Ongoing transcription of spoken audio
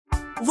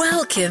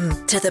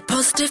Welcome to the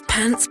Positive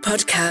Pants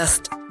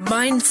Podcast.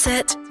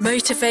 Mindset,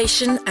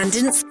 motivation and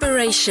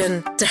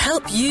inspiration to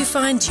help you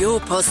find your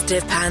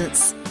positive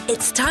pants.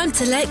 It's time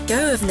to let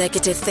go of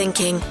negative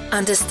thinking,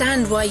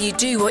 understand why you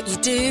do what you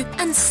do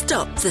and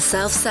stop the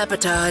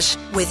self-sabotage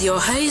with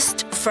your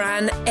host,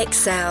 Fran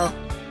Excel.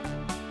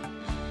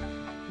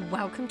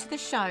 Welcome to the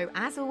show.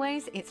 As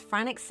always, it's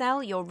Fran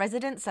Excel, your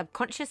resident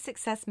subconscious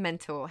success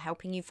mentor,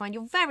 helping you find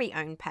your very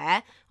own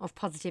pair of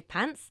positive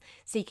pants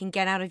so you can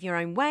get out of your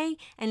own way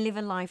and live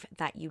a life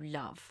that you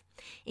love.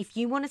 If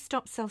you want to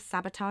stop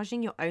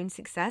self-sabotaging your own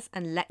success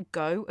and let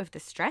go of the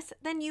stress,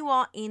 then you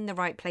are in the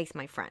right place,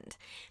 my friend.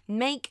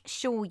 Make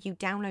sure you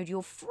download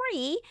your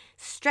free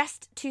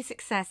Stressed to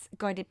Success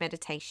guided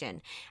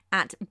meditation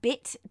at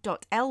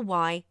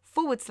bit.ly/stress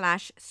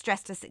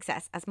to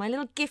success as my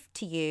little gift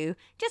to you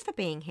just for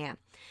being here.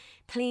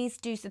 Please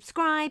do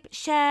subscribe,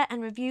 share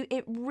and review.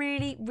 It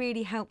really,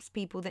 really helps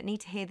people that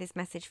need to hear this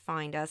message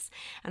find us,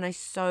 and I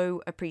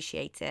so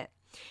appreciate it.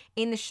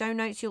 In the show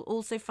notes, you'll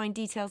also find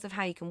details of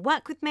how you can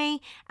work with me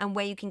and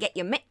where you can get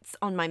your mitts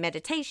on my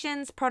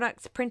meditations,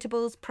 products,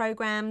 printables,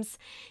 programs.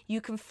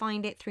 You can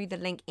find it through the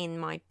link in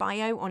my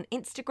bio on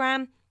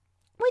Instagram,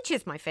 which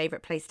is my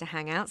favorite place to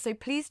hang out. So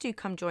please do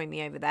come join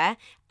me over there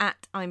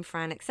at I'm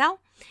Fran Excel.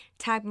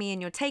 Tag me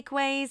in your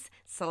takeaways,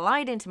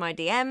 slide into my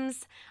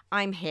DMs.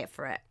 I'm here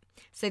for it.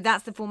 So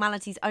that's the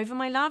formalities over,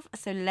 my love.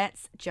 So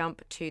let's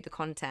jump to the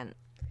content.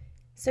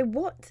 So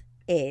what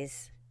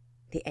is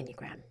the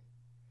Enneagram?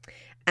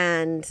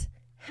 And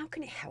how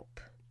can it help?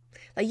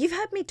 Like, you've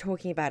heard me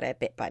talking about it a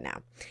bit by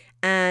now.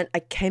 And I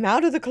came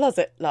out of the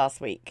closet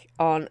last week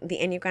on the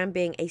Enneagram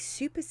being a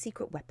super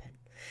secret weapon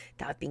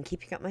that I've been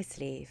keeping up my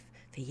sleeve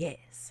for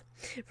years.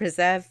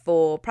 Reserved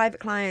for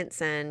private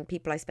clients and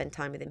people I spend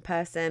time with in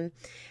person.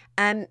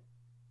 So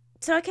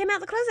I came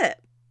out of the closet.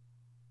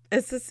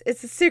 It's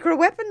a secret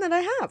weapon that I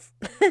have.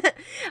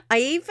 I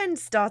even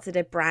started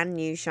a brand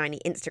new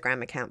shiny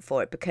Instagram account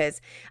for it because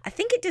I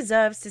think it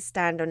deserves to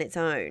stand on its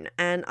own.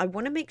 And I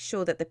want to make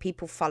sure that the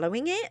people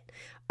following it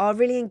are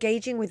really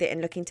engaging with it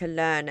and looking to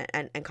learn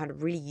and kind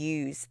of really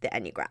use the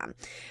Enneagram.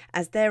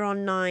 As there are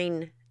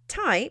 9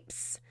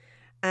 types,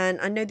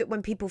 and I know that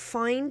when people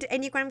find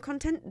Enneagram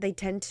content, they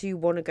tend to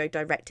want to go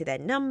direct to their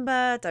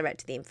number, direct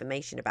to the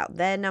information about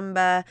their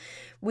number,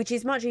 which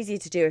is much easier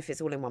to do if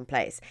it's all in one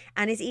place.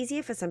 And it's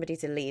easier for somebody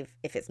to leave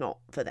if it's not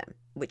for them,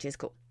 which is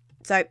cool.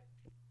 So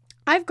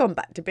I've gone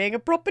back to being a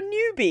proper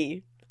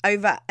newbie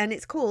over, and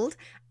it's called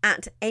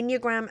at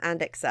Enneagram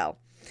and Excel.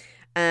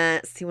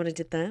 See what I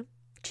did there?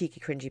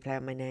 Cheeky, cringy play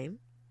on my name.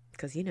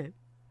 Because, you know,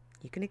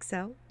 you can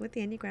excel with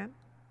the Enneagram.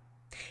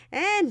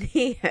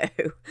 Anyhow,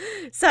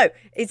 so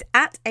it's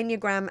at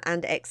Enneagram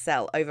and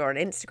Excel over on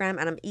Instagram,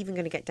 and I'm even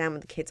going to get down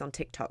with the kids on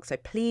TikTok. So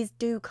please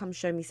do come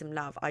show me some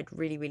love. I'd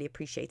really, really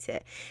appreciate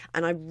it.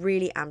 And I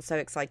really am so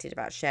excited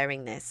about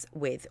sharing this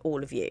with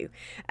all of you.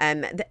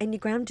 The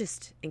Enneagram,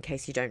 just in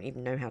case you don't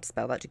even know how to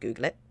spell that, to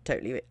Google it,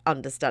 totally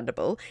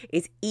understandable,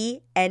 is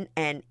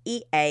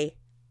ENNEA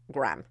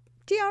gram.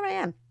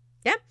 GRAM.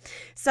 Yeah.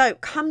 So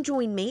come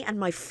join me and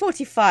my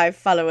 45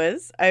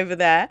 followers over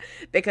there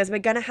because we're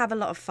going to have a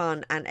lot of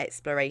fun and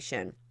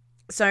exploration.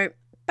 So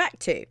back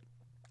to,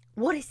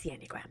 what is the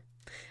Enneagram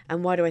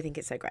and why do I think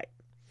it's so great?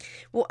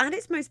 Well, at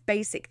its most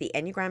basic, the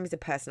Enneagram is a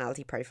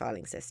personality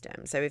profiling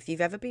system. So if you've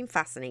ever been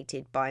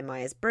fascinated by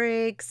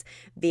Myers-Briggs,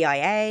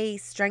 VIA,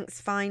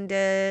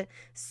 StrengthsFinder,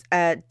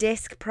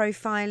 DISC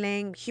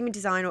profiling, human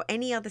design, or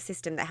any other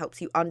system that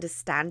helps you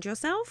understand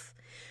yourself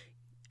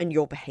and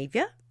your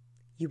behavior,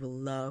 you will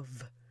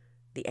love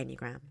the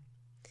Enneagram.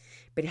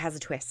 But it has a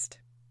twist.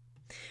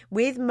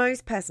 With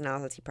most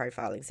personality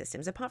profiling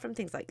systems, apart from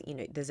things like, you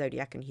know, the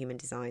Zodiac and human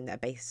design that are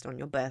based on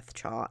your birth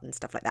chart and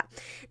stuff like that,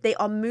 they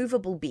are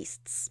movable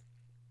beasts.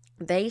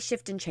 They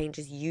shift and change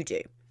as you do.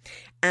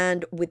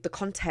 And with the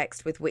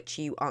context with which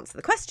you answer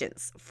the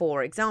questions.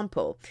 For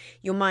example,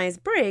 your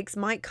Myers-Briggs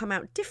might come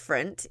out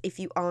different if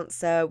you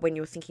answer when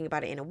you're thinking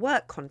about it in a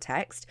work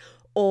context,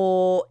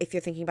 or if you're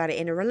thinking about it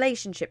in a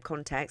relationship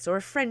context or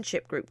a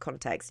friendship group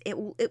context. It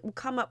will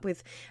come up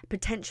with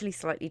potentially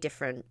slightly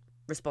different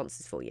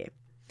responses for you.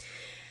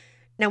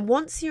 Now,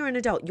 once you're an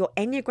adult, your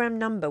Enneagram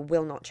number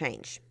will not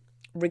change,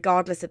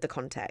 regardless of the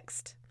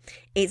context.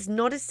 It's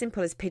not as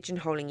simple as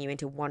pigeonholing you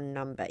into one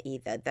number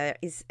either.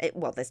 There's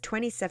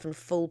 27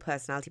 full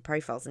personality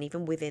profiles, and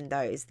even within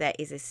those, there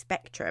is a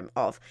spectrum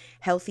of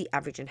healthy,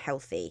 average, and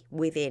healthy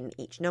within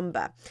each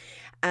number.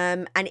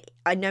 And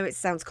I know it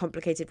sounds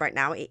complicated right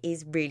now. It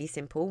is really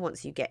simple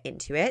once you get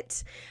into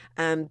it.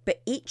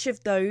 But each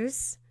of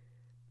those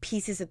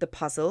pieces of the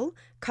puzzle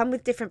come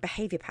with different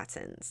behavior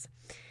patterns.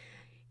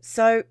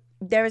 So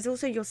there is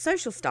also your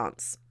social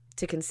stance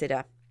to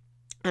consider.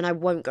 And I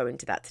won't go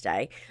into that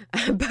today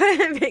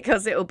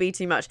because it will be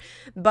too much.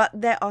 But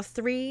there are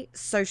 3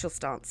 social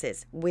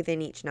stances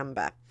within each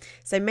number.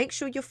 So make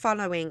sure you're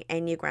following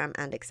Enneagram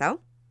and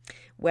Excel,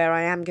 where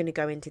I am going to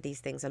go into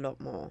these things a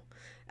lot more.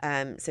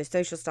 So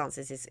social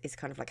stances is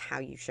kind of like how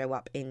you show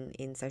up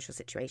in social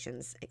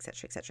situations,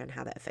 etc., and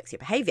how that affects your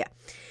behavior.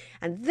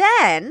 And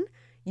then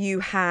You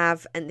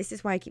have, and this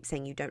is why I keep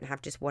saying you don't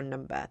have just one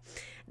number.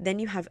 Then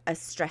you have a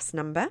stress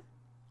number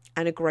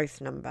and a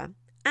growth number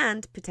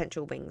and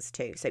potential wings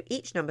too. So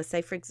each number,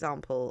 say for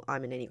example,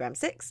 I'm an Enneagram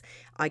 6,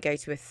 I go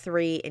to a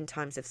 3 in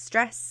times of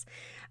stress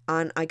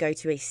and I go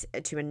to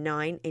a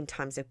 9 in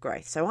times of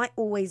growth. So I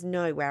always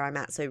know where I'm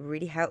at. So it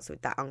really helps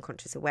with that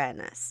unconscious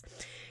awareness.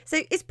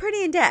 So it's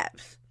pretty in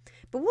depth.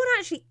 But what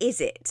actually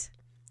is it?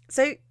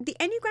 So the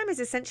Enneagram is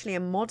essentially a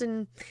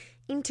modern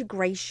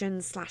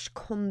integration /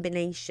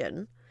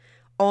 combination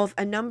of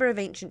a number of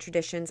ancient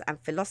traditions and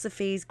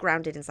philosophies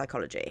grounded in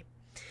psychology.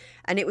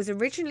 And it was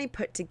originally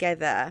put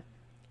together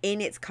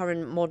in its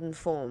current modern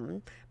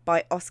form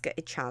by Oscar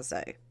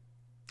Ichazo.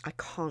 I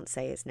can't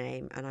say his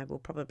name and I will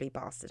probably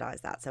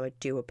bastardize that, so I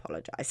do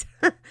apologize.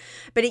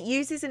 But it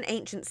uses an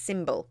ancient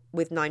symbol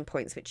with 9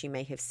 points, which you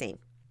may have seen.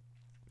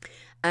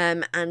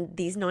 And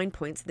these 9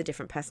 points are the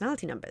different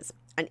personality numbers,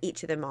 and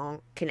each of them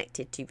are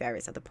connected to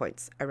various other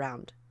points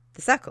around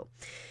the circle.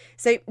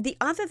 So the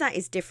other that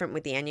is different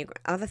with the Enneagram,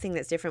 other thing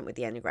that's different with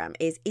the Enneagram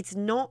is it's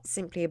not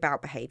simply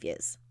about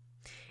behaviors.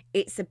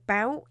 It's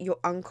about your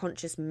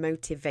unconscious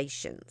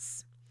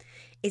motivations.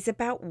 It's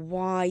about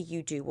why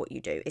you do what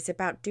you do. It's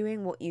about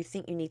doing what you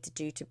think you need to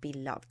do to be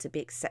loved, to be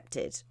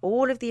accepted.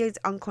 All of these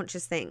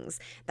unconscious things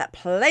that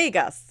plague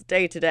us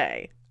day to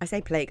day. I say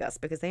plague us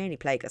because they only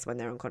plague us when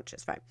they're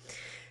unconscious, right?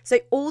 So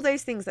all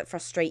those things that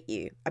frustrate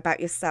you about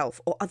yourself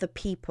or other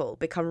people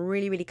become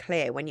really, really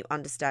clear when you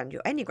understand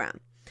your Enneagram.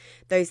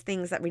 Those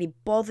things that really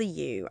bother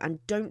you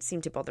and don't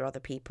seem to bother other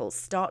people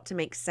start to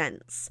make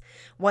sense.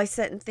 Why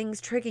certain things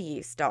trigger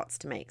you starts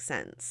to make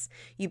sense.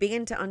 You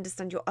begin to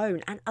understand your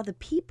own and other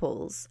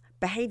people's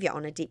behavior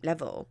on a deep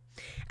level.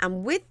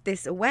 And with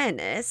this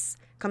awareness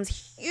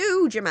comes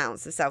huge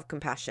amounts of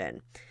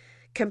self-compassion.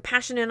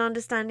 Compassion and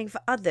understanding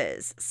for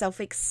others,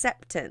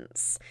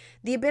 self-acceptance,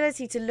 the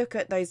ability to look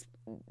at those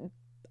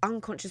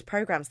unconscious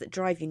programs that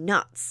drive you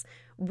nuts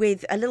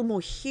with a little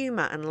more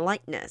humor and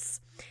lightness.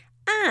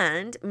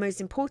 And most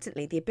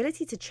importantly, the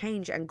ability to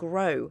change and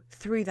grow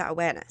through that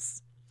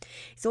awareness.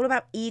 It's all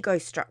about ego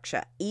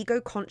structure,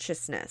 ego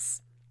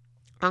consciousness,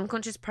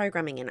 unconscious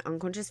programming and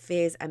unconscious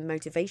fears and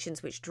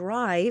motivations which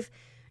drive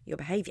your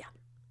behavior.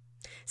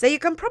 So you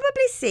can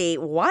probably see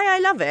why I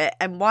love it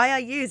and why I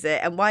use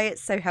it and why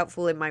it's so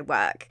helpful in my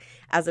work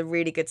as a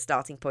really good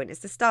starting point.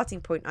 It's the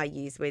starting point I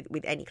use with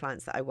any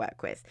clients that I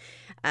work with,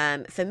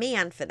 for me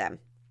and for them.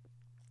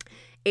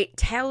 It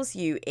tells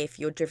you if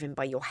you're driven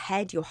by your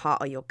head, your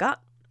heart, or your gut,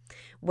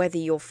 whether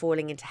you're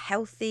falling into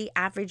healthy,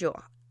 average,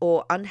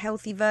 or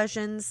unhealthy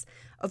versions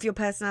of your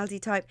personality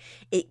type.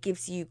 It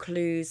gives you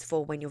clues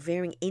for when you're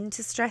veering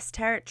into stress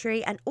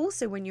territory and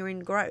also when you're in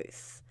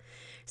growth.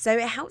 So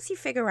it helps you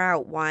figure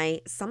out why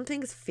some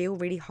things feel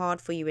really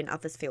hard for you and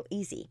others feel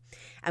easy,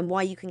 and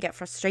why you can get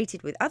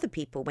frustrated with other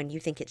people when you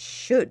think it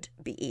should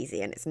be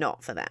easy and it's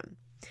not for them.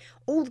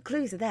 All the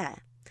clues are there.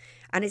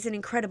 And it's an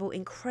incredible,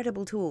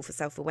 incredible tool for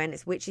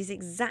self-awareness, which is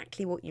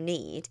exactly what you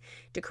need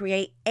to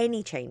create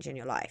any change in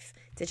your life,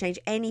 to change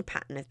any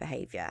pattern of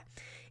behavior.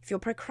 If you're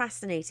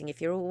procrastinating,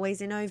 if you're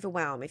always in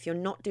overwhelm, if you're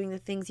not doing the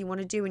things you want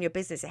to do in your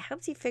business, it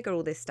helps you figure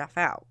all this stuff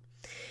out.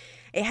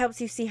 It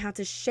helps you see how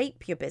to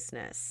shape your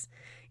business.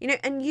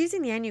 And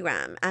using the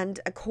Enneagram,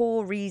 and a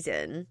core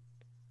reason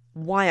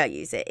why I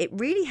use it, it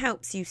really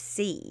helps you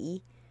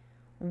see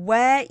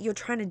where you're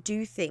trying to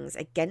do things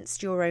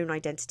against your own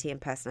identity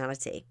and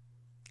personality.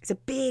 It's a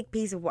big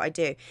piece of what I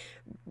do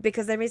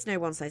because there is no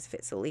one size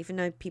fits all, even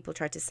though people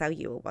try to sell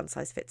you a one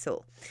size fits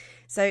all.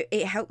 So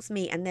it helps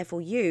me, and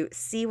therefore you,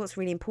 see what's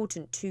really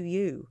important to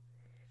you,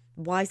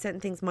 why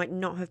certain things might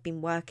not have been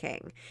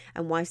working,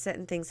 and why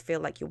certain things feel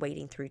like you're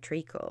wading through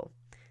treacle.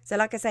 So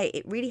like I say,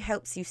 it really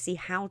helps you see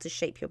how to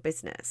shape your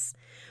business,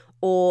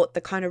 or the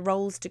kind of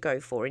roles to go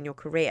for in your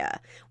career,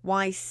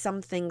 why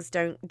some things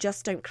don't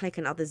click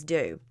and others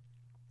do.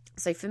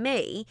 So for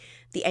me,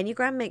 the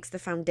Enneagram makes the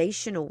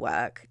foundational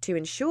work to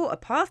ensure a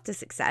path to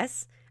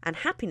success and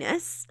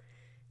happiness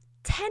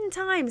 10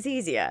 times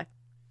easier.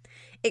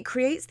 It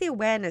creates the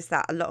awareness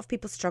that a lot of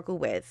people struggle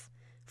with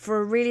for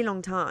a really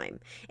long time.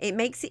 It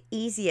makes it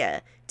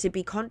easier to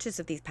be conscious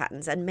of these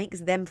patterns and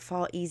makes them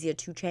far easier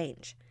to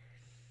change.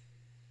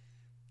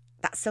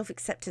 That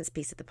self-acceptance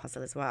piece of the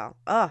puzzle as well.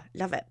 Oh,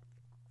 love it.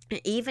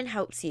 It even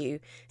helps you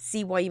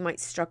see why you might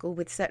struggle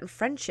with certain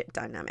friendship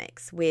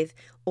dynamics, with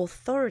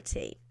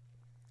authority,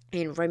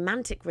 in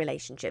romantic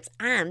relationships,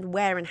 and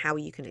where and how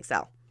you can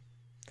excel.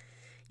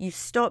 You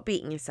stop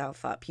beating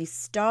yourself up. You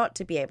start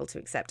to be able to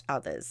accept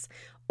others.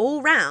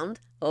 All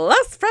round,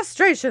 less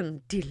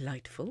frustration.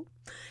 Delightful.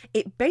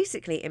 It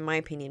basically, in my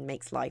opinion,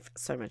 makes life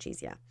so much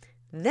easier.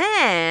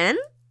 Then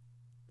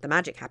the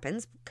magic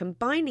happens,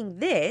 combining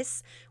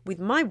this with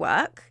my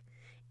work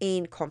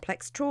in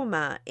complex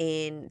trauma,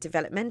 in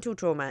developmental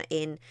trauma,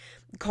 in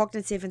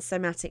cognitive and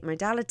somatic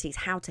modalities,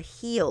 how to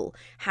heal,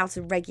 how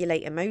to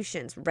regulate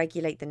emotions,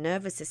 regulate the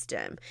nervous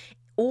system.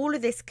 All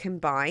of this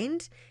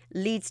combined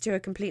leads to a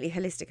completely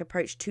holistic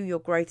approach to your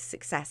growth,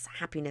 success,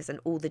 happiness, and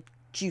all the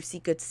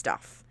juicy good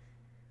stuff.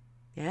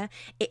 Yeah,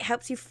 it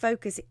helps you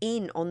focus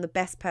in on the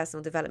best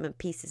personal development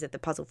pieces of the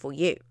puzzle for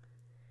you.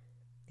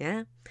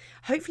 Yeah,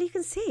 hopefully you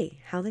can see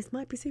how this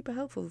might be super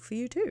helpful for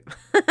you too.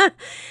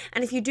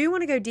 And if you do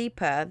want to go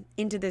deeper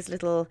into this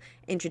little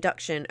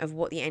introduction of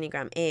what the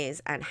Enneagram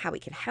is and how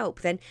it can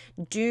help, then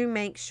do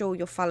make sure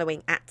you're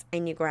following at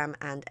Enneagram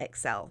and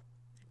Excel.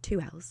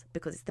 2 L's,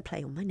 because it's the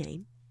play on my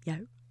name.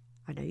 Yo,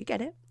 I know you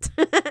get it.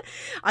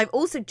 I've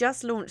also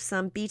just launched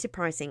some beta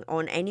pricing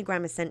on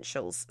Enneagram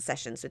Essentials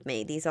sessions with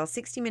me. These are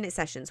 60-minute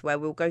sessions where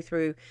we'll go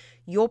through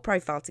your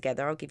profile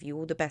together. I'll give you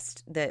all the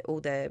best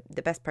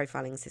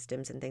profiling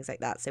systems and things like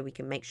that, so we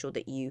can make sure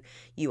that you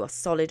are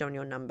solid on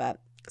your number,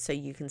 so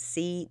you can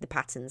see the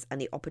patterns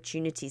and the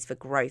opportunities for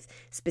growth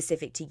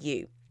specific to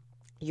you,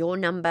 your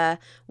number,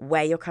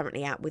 where you're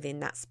currently at within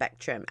that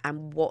spectrum,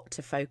 and what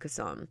to focus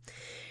on.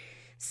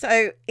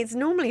 So it's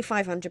normally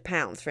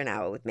 £500 for an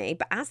hour with me,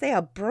 but as they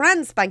are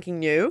brand spanking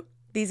new,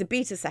 these are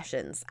beta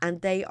sessions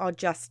and they are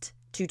just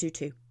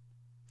 £222.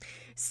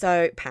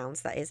 So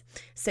pounds, that is.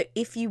 So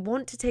if you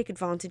want to take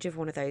advantage of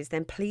one of those,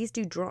 then please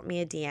do drop me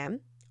a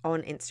DM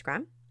on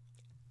Instagram.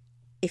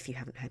 If you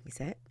haven't heard me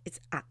say it, it's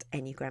at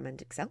Enneagram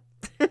and Excel.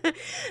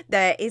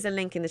 There is a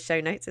link in the show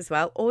notes as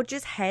well, or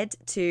just head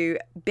to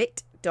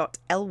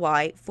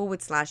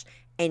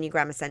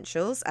bit.ly/Enneagram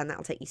Essentials, and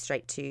that'll take you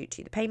straight to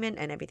the payment,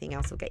 and everything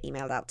else will get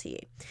emailed out to you.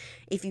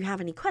 If you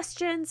have any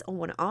questions or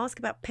want to ask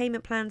about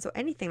payment plans or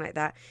anything like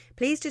that,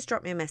 please just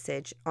drop me a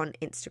message on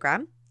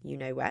Instagram, you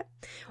know where,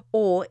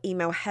 or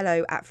email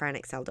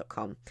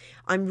hello@franexcel.com.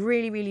 I'm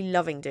really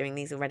loving doing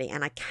these already,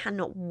 and I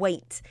cannot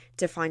wait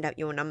to find out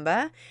your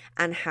number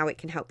and how it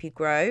can help you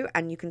grow,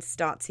 and you can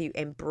start to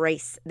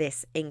embrace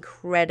this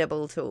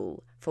incredible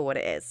tool for what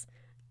it is.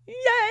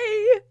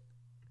 Yay!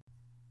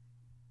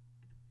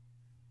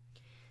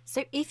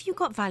 So if you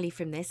got value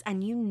from this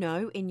and you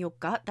know in your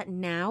gut that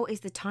now is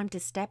the time to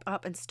step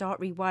up and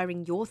start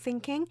rewiring your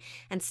thinking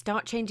and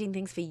start changing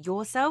things for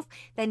yourself,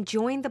 then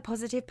join the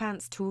Positive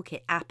Pants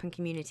Toolkit app and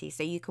community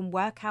so you can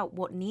work out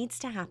what needs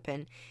to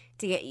happen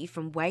to get you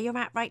from where you're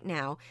at right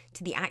now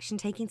to the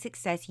action-taking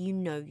success you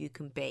know you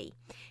can be.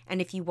 And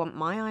if you want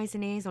my eyes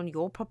and ears on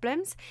your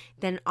problems,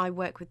 then I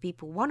work with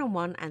people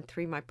one-on-one and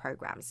through my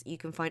programs. You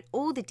can find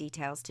all the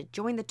details to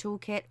join the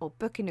toolkit or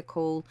book in a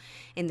call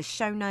in the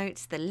show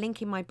notes, the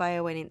link in my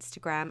bio on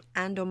Instagram,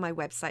 and on my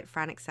website,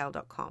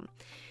 franexcel.com.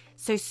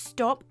 So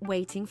stop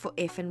waiting for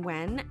if and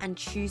when and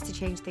choose to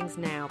change things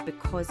now,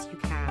 because you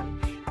can.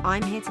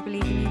 I'm here to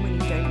believe in you when you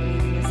don't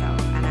believe in